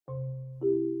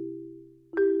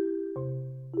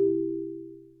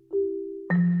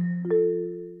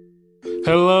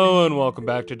Hello and welcome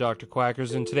back to Dr.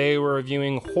 Quackers, and today we're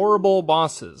reviewing Horrible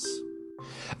Bosses,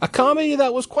 a comedy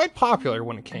that was quite popular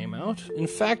when it came out. In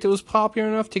fact, it was popular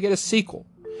enough to get a sequel,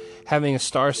 having a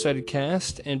star-studded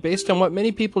cast and based on what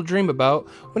many people dream about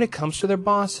when it comes to their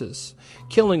bosses,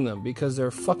 killing them because they're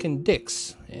fucking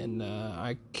dicks. And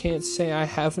I can't say I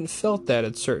haven't felt that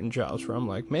at certain jobs where I'm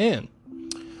like, man,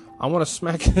 I want to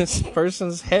smack this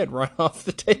person's head right off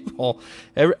the table.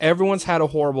 Everyone's had a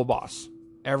horrible boss.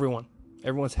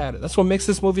 Everyone's had it. That's what makes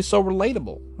this movie so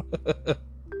relatable.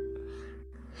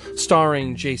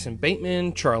 Starring Jason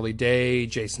Bateman, Charlie Day,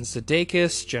 Jason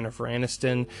Sudeikis, Jennifer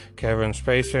Aniston, Kevin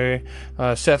Spacey,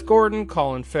 Seth Gordon,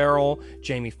 Colin Farrell,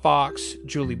 Jamie Foxx,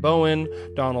 Julie Bowen,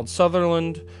 Donald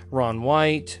Sutherland, Ron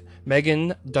White,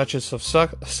 Megan, Duchess of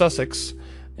Sussex,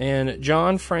 and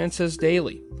John Francis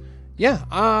Daly.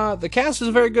 Yeah, the cast is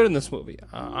very good in this movie.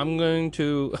 I'm going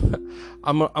to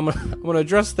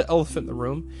address the elephant in the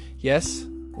room. Yes,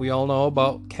 we all know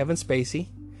about Kevin Spacey,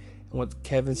 and what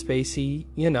Kevin Spacey,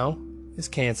 is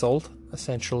canceled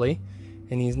essentially,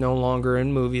 and he's no longer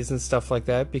in movies and stuff like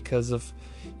that because of,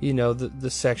 the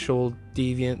sexual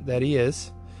deviant that he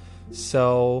is.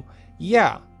 So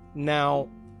yeah, now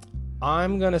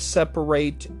I'm gonna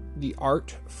separate the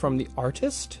art from the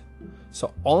artist.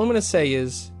 So all I'm gonna say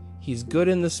is, he's good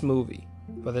in this movie,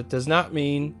 but that does not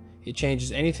mean it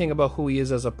changes anything about who he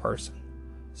is as a person.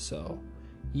 So,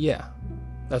 yeah,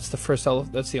 that's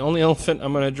the only elephant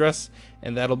I'm going to address,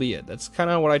 and that'll be it. That's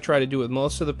kind of what I try to do with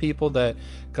most of the people that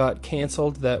got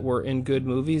canceled that were in good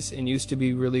movies and used to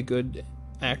be really good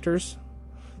actors.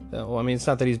 Well, I mean, it's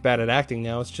not that he's bad at acting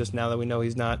now, it's just now that we know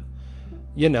he's not,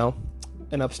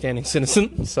 an upstanding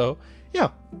citizen. So, yeah.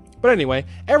 But anyway,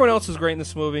 everyone else is great in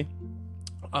this movie.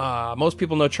 Most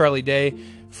people know Charlie Day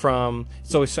from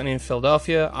It's Always Sunny in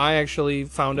Philadelphia. I actually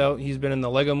found out he's been in the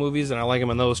Lego movies, and I like him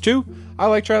in those too. I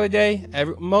like Charlie Day.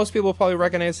 Most people probably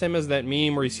recognize him as that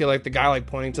meme where you see the guy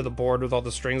pointing to the board with all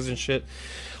the strings and shit,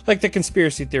 like the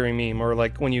conspiracy theory meme, or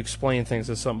when you explain things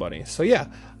to somebody. So yeah,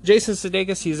 Jason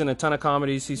Sudeikis, he's in a ton of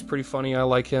comedies. He's pretty funny. I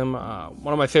like him.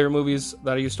 One of my favorite movies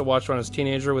that I used to watch when I was a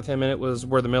teenager with him in it was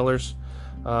We're the Millers.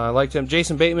 I liked him.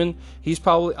 Jason Bateman, he's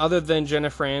probably, other than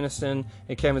Jennifer Aniston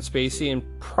and Kevin Spacey and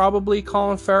probably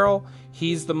Colin Farrell,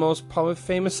 he's the most probably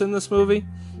famous in this movie.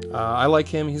 I like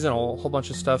him. He's in a whole bunch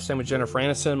of stuff. Same with Jennifer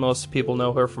Aniston. Most people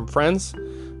know her from Friends,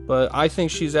 but I think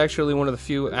she's actually one of the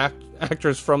few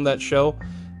actors from that show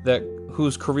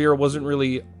whose career wasn't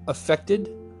really affected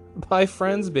by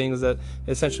Friends, being that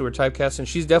essentially we're typecast, and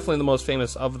she's definitely the most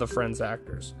famous of the Friends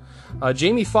actors.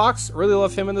 Jamie Foxx, really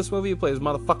love him in this movie. He plays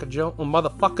Motherfucker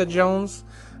Jones.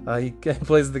 He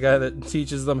plays the guy that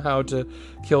teaches them how to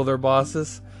kill their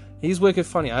bosses. He's wicked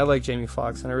funny. I like Jamie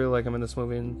Foxx, and I really like him in this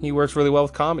movie, and he works really well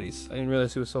with comedies. I didn't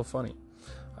realize he was so funny.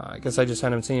 I guess I just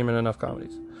hadn't seen him in enough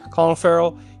comedies. Colin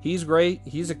Farrell, he's great.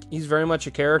 He's very much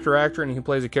a character actor, and he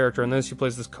plays a character in this. He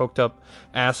plays this coked up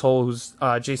asshole who's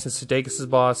Jason Sudeikis'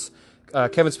 boss.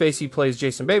 Kevin Spacey plays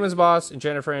Jason Bateman's boss, and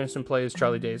Jennifer Aniston plays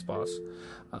Charlie Day's boss.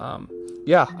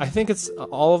 Yeah, I think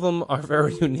all of them are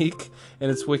very unique,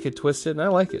 and it's wicked twisted, and I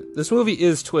like it. This movie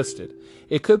is twisted.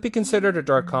 It could be considered a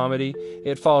dark comedy.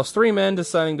 It follows three men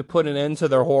deciding to put an end to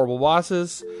their horrible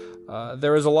bosses.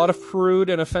 There is a lot of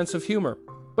crude and offensive humor,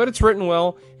 but it's written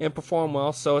well and performed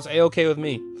well, so it's A-okay with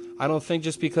me. I don't think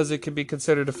just because it can be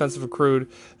considered offensive or crude,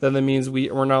 then that means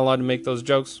we're not allowed to make those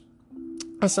jokes.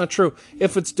 That's not true.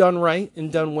 If it's done right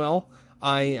and done well,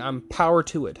 I'm power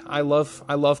to it. I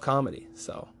love comedy,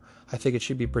 so I think it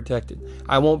should be protected.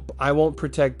 I won't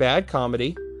protect bad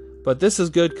comedy, but this is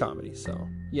good comedy. So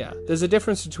yeah, there's a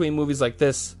difference between movies like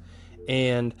this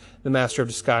and The Master of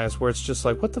Disguise, where it's just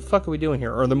like, what the fuck are we doing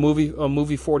here? Or the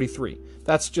movie 43.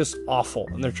 That's just awful,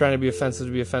 and they're trying to be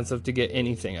offensive to get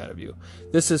anything out of you.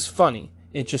 This is funny.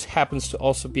 It just happens to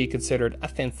also be considered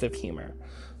offensive humor.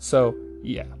 So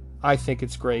yeah, I think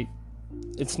it's great.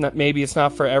 Maybe it's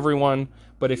not for everyone,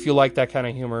 but if you like that kind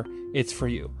of humor, it's for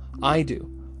you. I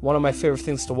do. One of my favorite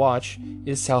things to watch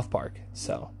is South Park.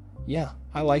 So yeah,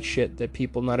 I like shit that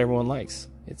not everyone likes.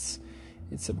 It's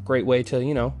a great way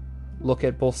to, look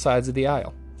at both sides of the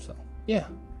aisle. So yeah.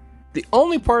 The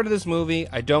only part of this movie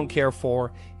I don't care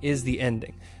for is the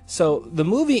ending. So the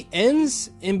movie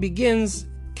ends and begins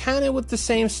kind of with the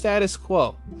same status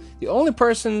quo. The only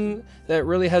person that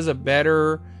really has a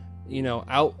better,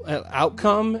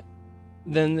 outcome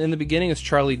than in the beginning is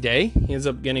Charlie Day. He ends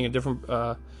up getting a different,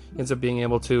 ends up being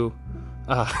able to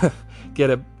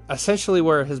get essentially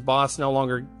where his boss no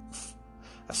longer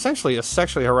essentially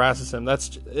sexually harasses him.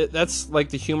 That's like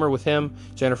the humor with him.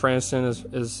 Jennifer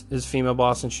Aniston is his female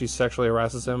boss, and she sexually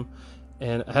harasses him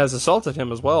and has assaulted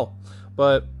him as well.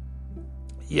 But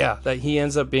yeah, that he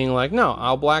ends up being like, no,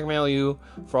 I'll blackmail you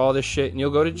for all this shit, and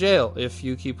you'll go to jail if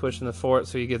you keep pushing the fort.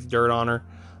 So he gets dirt on her.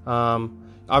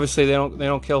 Obviously, they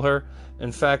don't kill her.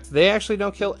 In fact, they actually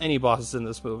don't kill any bosses in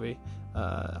this movie.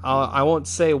 I won't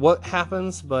say what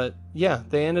happens, but yeah,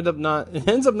 it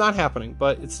ends up not happening,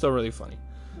 but it's still really funny.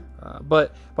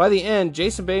 But by the end,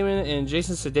 Jason Bateman and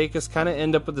Jason Sudeikis kind of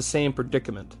end up with the same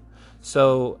predicament.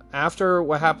 So after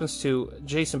what happens to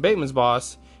Jason Bateman's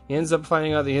boss, he ends up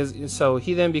finding out that so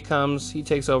he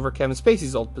takes over Kevin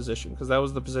Spacey's old position, because that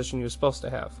was the position he was supposed to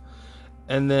have.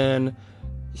 And then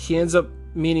he ends up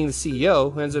meeting the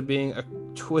CEO, who ends up being a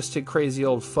twisted, crazy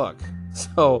old fuck.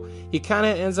 So he kind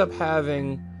of ends up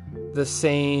having the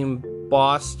same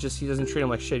boss, just he doesn't treat him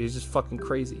like shit. He's just fucking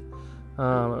crazy.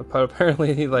 But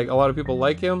apparently, like, a lot of people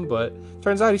like him, but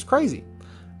turns out he's crazy.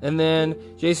 And then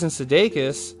Jason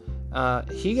Sudeikis,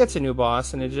 he gets a new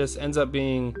boss, and it just ends up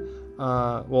being,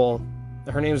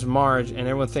 her name's Marge, and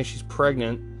everyone thinks she's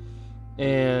pregnant.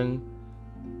 And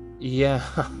yeah,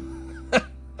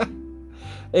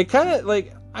 it kind of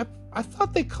like I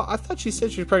thought she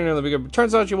said she was pregnant in the beginning, but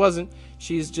turns out she wasn't.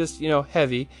 She's just,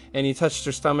 heavy, and he touched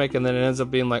her stomach, and then it ends up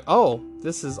being like, oh,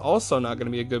 this is also not going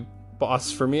to be a good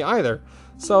boss for me either.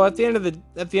 So at the end of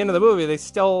the movie, they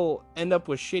still end up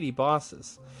with shitty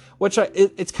bosses, which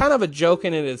it's kind of a joke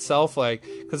in itself, like,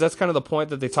 because that's kind of the point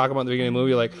that they talk about in the beginning of the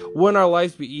movie, like, wouldn't our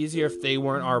lives be easier if they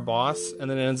weren't our boss?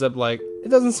 And then it ends up like, it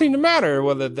doesn't seem to matter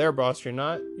whether they're boss or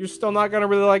not. You're still not going to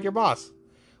really like your boss,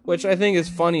 which I think is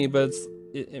funny, but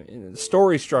in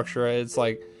story structure, it's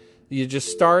like, you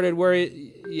just started where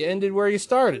you ended where you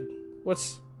started.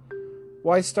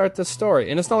 Why start the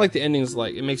story? And it's not like the ending's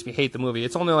like, it makes me hate the movie.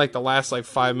 It's only like the last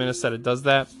 5 minutes that it does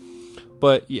that.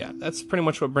 But yeah, that's pretty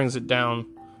much what brings it down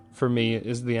for me,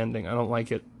 is the ending. I don't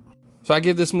like it. So I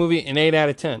give this movie an 8 out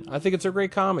of 10. I think it's a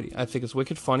great comedy. I think it's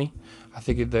wicked funny. I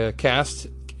think the cast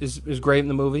is great in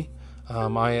the movie.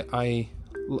 I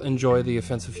enjoy the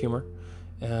offensive humor.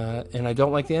 And I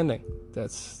don't like the ending.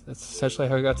 That's essentially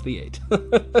how I got to the 8.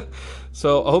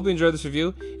 So I hope you enjoyed this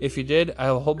review. If you did, I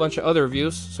have a whole bunch of other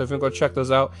reviews, so if you want to go check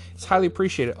those out, it's highly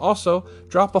appreciated. Also,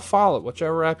 drop a follow,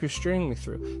 whichever app you're streaming me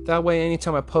through. That way,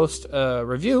 anytime I post a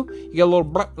review, you get a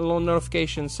little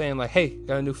notification saying like, hey,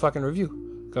 got a new fucking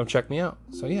review. Come check me out.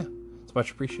 So yeah, it's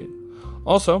much appreciated.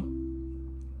 Also,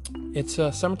 it's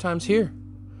summertime's here,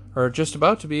 or just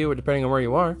about to be, or depending on where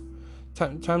you are.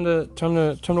 Time to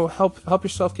help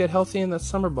yourself get healthy in that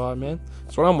summer bod, man.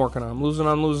 That's what I'm working on. I'm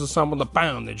losing some with a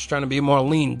poundage, trying to be a more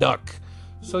lean duck.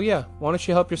 So yeah, why don't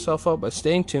you help yourself out by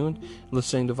staying tuned and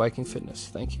listening to Viking Fitness.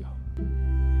 Thank you.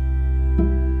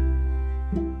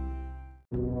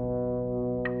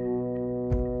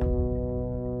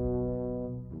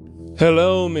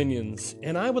 Hello, minions,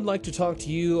 and I would like to talk to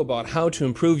you about how to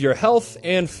improve your health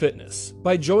and fitness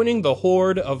by joining the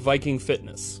horde of Viking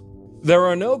Fitness. There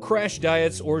are no crash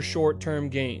diets or short-term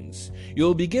gains.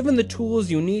 You'll be given the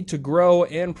tools you need to grow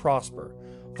and prosper.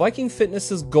 Viking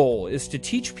Fitness's goal is to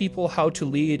teach people how to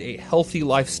lead a healthy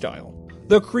lifestyle.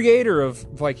 The creator of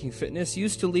Viking Fitness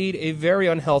used to lead a very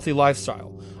unhealthy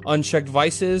lifestyle, unchecked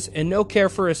vices, and no care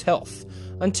for his health,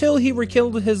 until he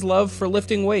rekindled his love for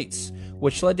lifting weights,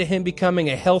 which led to him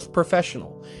becoming a health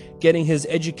professional. Getting his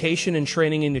education and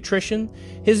training in nutrition,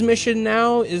 his mission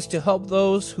now is to help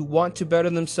those who want to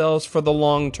better themselves for the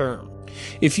long term.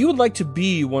 If you would like to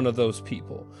be one of those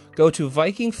people, go to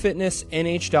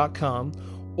VikingFitnessNH.com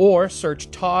or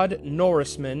search Todd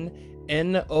Norrisman,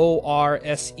 Norseman,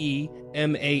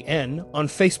 on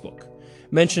Facebook.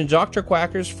 Mention Dr.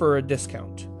 Quackers for a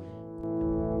discount.